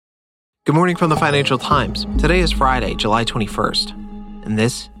Good morning from the Financial Times. Today is Friday, July 21st, and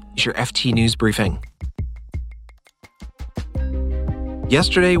this is your FT News Briefing.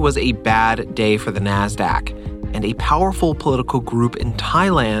 Yesterday was a bad day for the NASDAQ, and a powerful political group in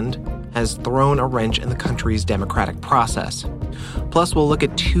Thailand has thrown a wrench in the country's democratic process. Plus, we'll look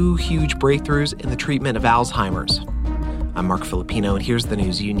at two huge breakthroughs in the treatment of Alzheimer's. I'm Mark Filipino, and here's the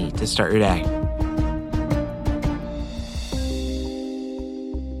news you need to start your day.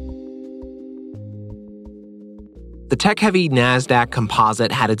 The tech-heavy NASDAQ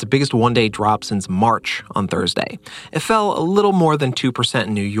composite had its biggest one-day drop since March on Thursday. It fell a little more than 2%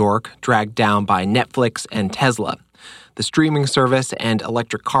 in New York, dragged down by Netflix and Tesla. The streaming service and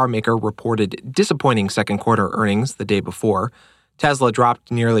electric car maker reported disappointing second-quarter earnings the day before. Tesla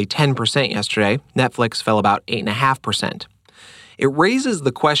dropped nearly 10% yesterday. Netflix fell about 8.5%. It raises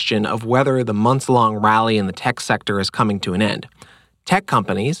the question of whether the months-long rally in the tech sector is coming to an end. Tech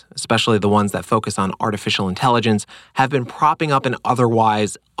companies, especially the ones that focus on artificial intelligence, have been propping up an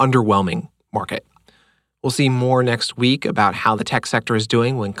otherwise underwhelming market. We'll see more next week about how the tech sector is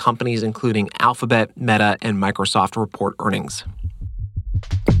doing when companies including Alphabet, Meta, and Microsoft report earnings.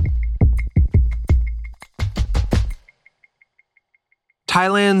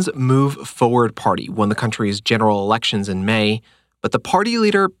 Thailand's Move Forward Party won the country's general elections in May, but the party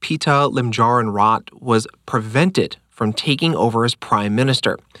leader Pita Limjaroenrat was prevented from taking over as prime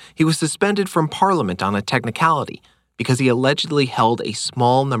minister. He was suspended from parliament on a technicality because he allegedly held a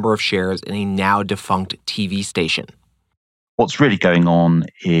small number of shares in a now-defunct TV station. What's really going on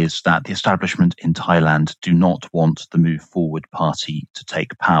is that the establishment in Thailand do not want the Move Forward Party to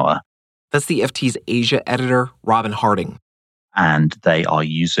take power. That's the FT's Asia editor, Robin Harding. And they are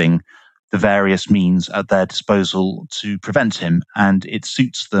using the various means at their disposal to prevent him, and it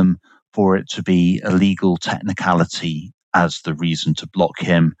suits them for it to be a legal technicality as the reason to block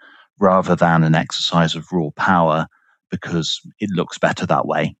him rather than an exercise of raw power, because it looks better that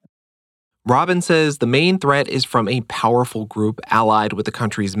way. Robin says the main threat is from a powerful group allied with the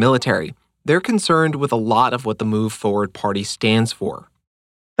country's military. They're concerned with a lot of what the Move Forward Party stands for.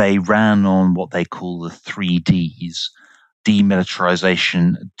 They ran on what they call the 3Ds: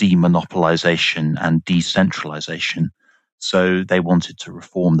 demilitarization, demonopolization, and decentralization. So they wanted to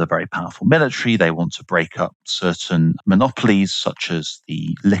reform the very powerful military. They want to break up certain monopolies, such as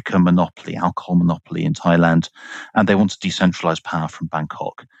the liquor monopoly, alcohol monopoly in Thailand, and they want to decentralize power from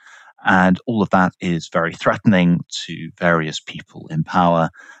Bangkok. And all of that is very threatening to various people in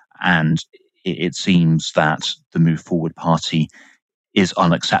power. And it seems that the Move Forward Party is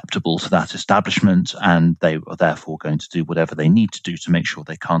unacceptable to that establishment, and they are therefore going to do whatever they need to do to make sure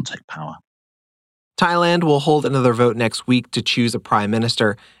they can't take power. Thailand will hold another vote next week to choose a prime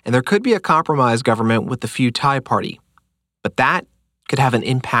minister, and there could be a compromise government with the Pheu Thai party. But that could have an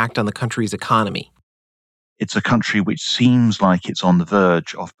impact on the country's economy. It's a country which seems like it's on the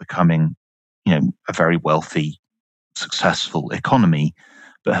verge of becoming, a very wealthy, successful economy,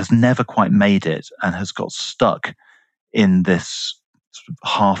 but has never quite made it and has got stuck in this sort of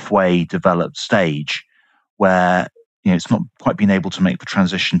halfway developed stage where it's not quite been able to make the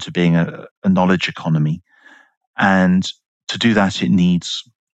transition to being a knowledge economy. And to do that, it needs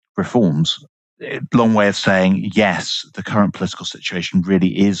reforms. Long way of saying, yes, the current political situation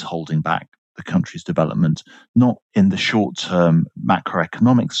really is holding back the country's development, not in the short-term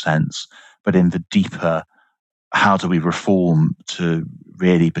macroeconomic sense, but in the deeper, how do we reform to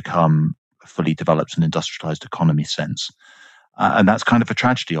really become a fully developed and industrialized economy sense. And that's kind of a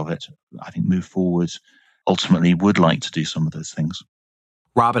tragedy of it. I think Move Forward ultimately would like to do some of those things.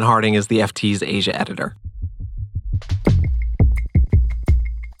 Robin Harding is the FT's Asia editor.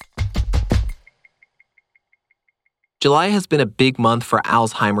 July has been a big month for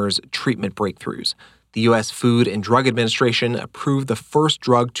Alzheimer's treatment breakthroughs. The U.S. Food and Drug Administration approved the first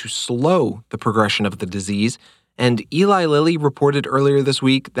drug to slow the progression of the disease, and Eli Lilly reported earlier this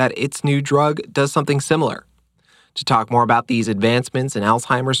week that its new drug does something similar. To talk more about these advancements in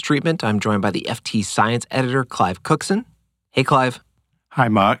Alzheimer's treatment, I'm joined by the FT science editor, Clive Cookson. Hey, Clive. Hi,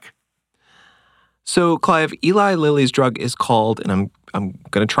 Mark. So, Clive, Eli Lilly's drug is called, and I'm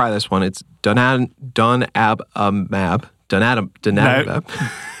going to try this one. It's donanemab.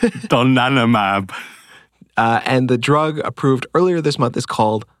 Donanemab. And the drug approved earlier this month is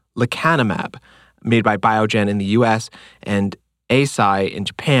called lecanemab, made by Biogen in the U.S. and Eisai in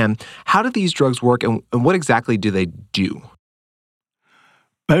Japan. How do these drugs work, and what exactly do they do?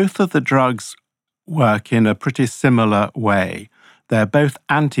 Both of the drugs work in a pretty similar way. They're both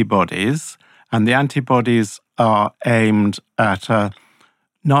antibodies, and the antibodies are aimed at a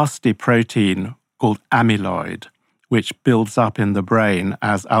nasty protein called amyloid, which builds up in the brain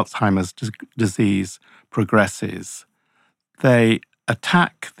as Alzheimer's disease progresses. They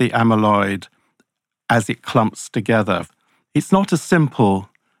attack the amyloid as it clumps together. It's not as simple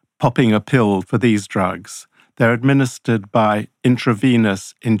popping a pill for these drugs. They're administered by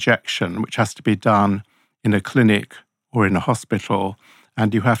intravenous injection, which has to be done in a clinic or in a hospital,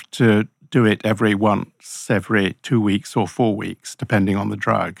 and you have to do it every 2 weeks or 4 weeks, depending on the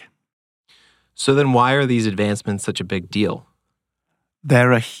drug. So then why are these advancements such a big deal?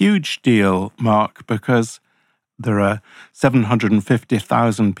 They're a huge deal, Mark, because there are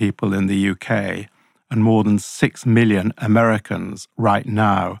 750,000 people in the UK and more than 6 million Americans right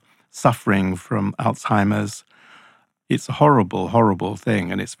now suffering from Alzheimer's. It's a horrible, horrible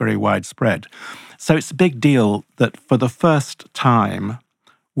thing, and it's very widespread. So it's a big deal that for the first time,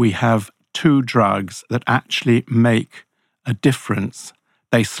 we have 2 drugs that actually make a difference.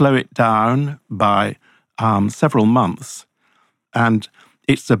 They slow it down by several months, and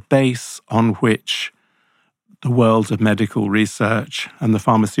it's a base on which the world of medical research and the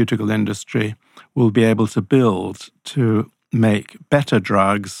pharmaceutical industry will be able to build to make better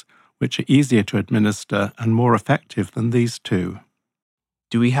drugs which are easier to administer and more effective than these 2.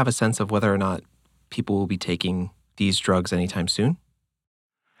 Do we have a sense of whether or not people will be taking these drugs anytime soon?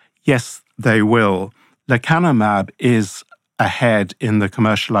 Yes, they will. Lecanemab is ahead in the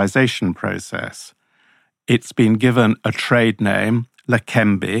commercialization process. It's been given a trade name,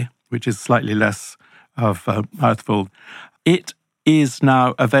 Leqembi, which is slightly less of a mouthful. It is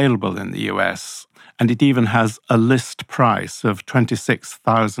now available in the US, and it even has a list price of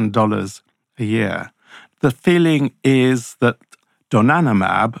 $26,000 a year. The feeling is that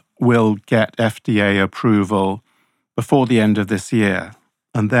donanemab will get FDA approval before the end of this year,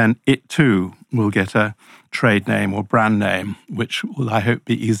 and then it too will get a trade name or brand name, which will, I hope,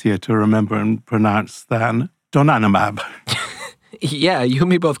 be easier to remember and pronounce than donanemab. Yeah, you and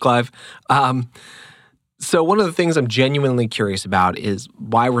me both, Clive. So one of the things I'm genuinely curious about is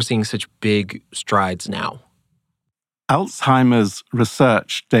why we're seeing such big strides now. Alzheimer's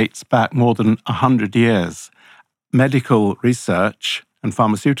research dates back more than 100 years. Medical research and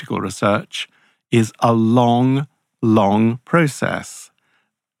pharmaceutical research is a long, long process.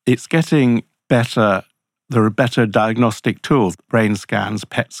 It's getting better. There are better diagnostic tools. Brain scans,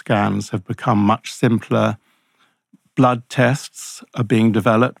 PET scans have become much simpler. Blood tests are being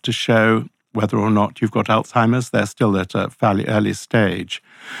developed to show whether or not you've got Alzheimer's. They're still at a fairly early stage.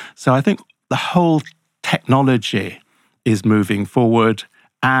 So I think the whole technology is moving forward,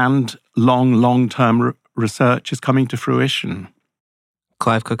 and long-term research is coming to fruition.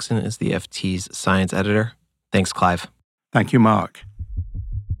 Clive Cookson is the FT's science editor. Thanks, Clive. Thank you, Mark.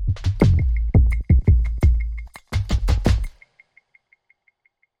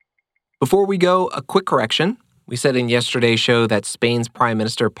 Before we go, a quick correction. We said in yesterday's show that Spain's Prime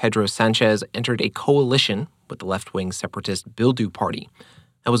Minister Pedro Sánchez entered a coalition with the left-wing separatist Bildu party.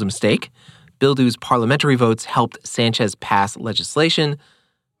 That was a mistake. Bildu's parliamentary votes helped Sánchez pass legislation,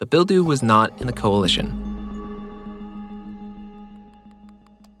 but Bildu was not in the coalition.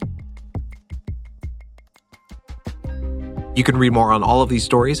 You can read more on all of these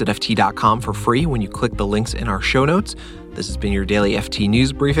stories at FT.com for free when you click the links in our show notes. This has been your daily FT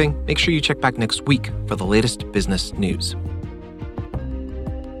News Briefing. Make sure you check back next week for the latest business news.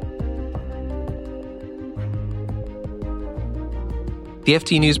 The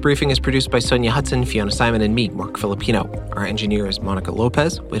FT News Briefing is produced by Sonia Hudson, Fiona Simon, and me, Mark Filipino. Our engineer is Monica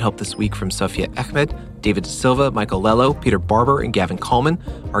Lopez, with help this week from Sophia Ahmed, David De Silva, Michael Lello, Peter Barber, and Gavin Coleman.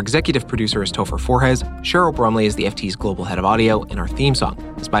 Our executive producer is Topher Forhez. Cheryl Brumley is the FT's global head of audio, and our theme song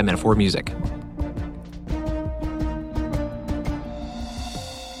is by Metaphor Music.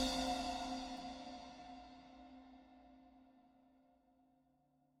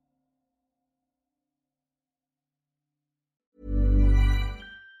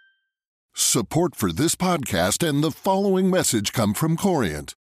 Support for this podcast and the following message come from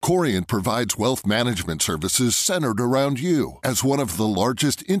Corient. Corient provides wealth management services centered around you. As one of the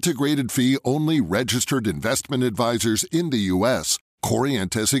largest integrated fee-only registered investment advisors in the U.S.,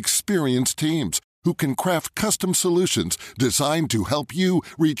 Corient has experienced teams who can craft custom solutions designed to help you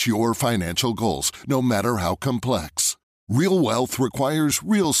reach your financial goals, no matter how complex. Real wealth requires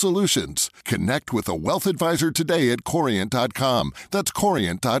real solutions. Connect with a wealth advisor today at Corient.com. That's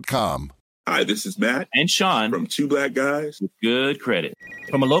Corient.com. Hi, this is Matt and Sean from Two Black Guys with Good Credit.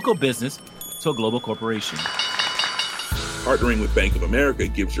 From a local business to a global corporation. Partnering with Bank of America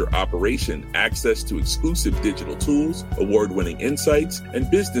gives your operation access to exclusive digital tools, award-winning insights,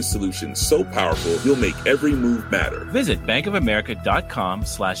 and business solutions so powerful you'll make every move matter. Visit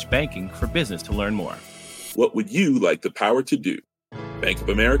bankofamerica.com/banking for business to learn more. What would you like the power to do? Bank of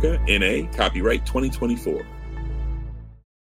America, N.A., copyright 2024.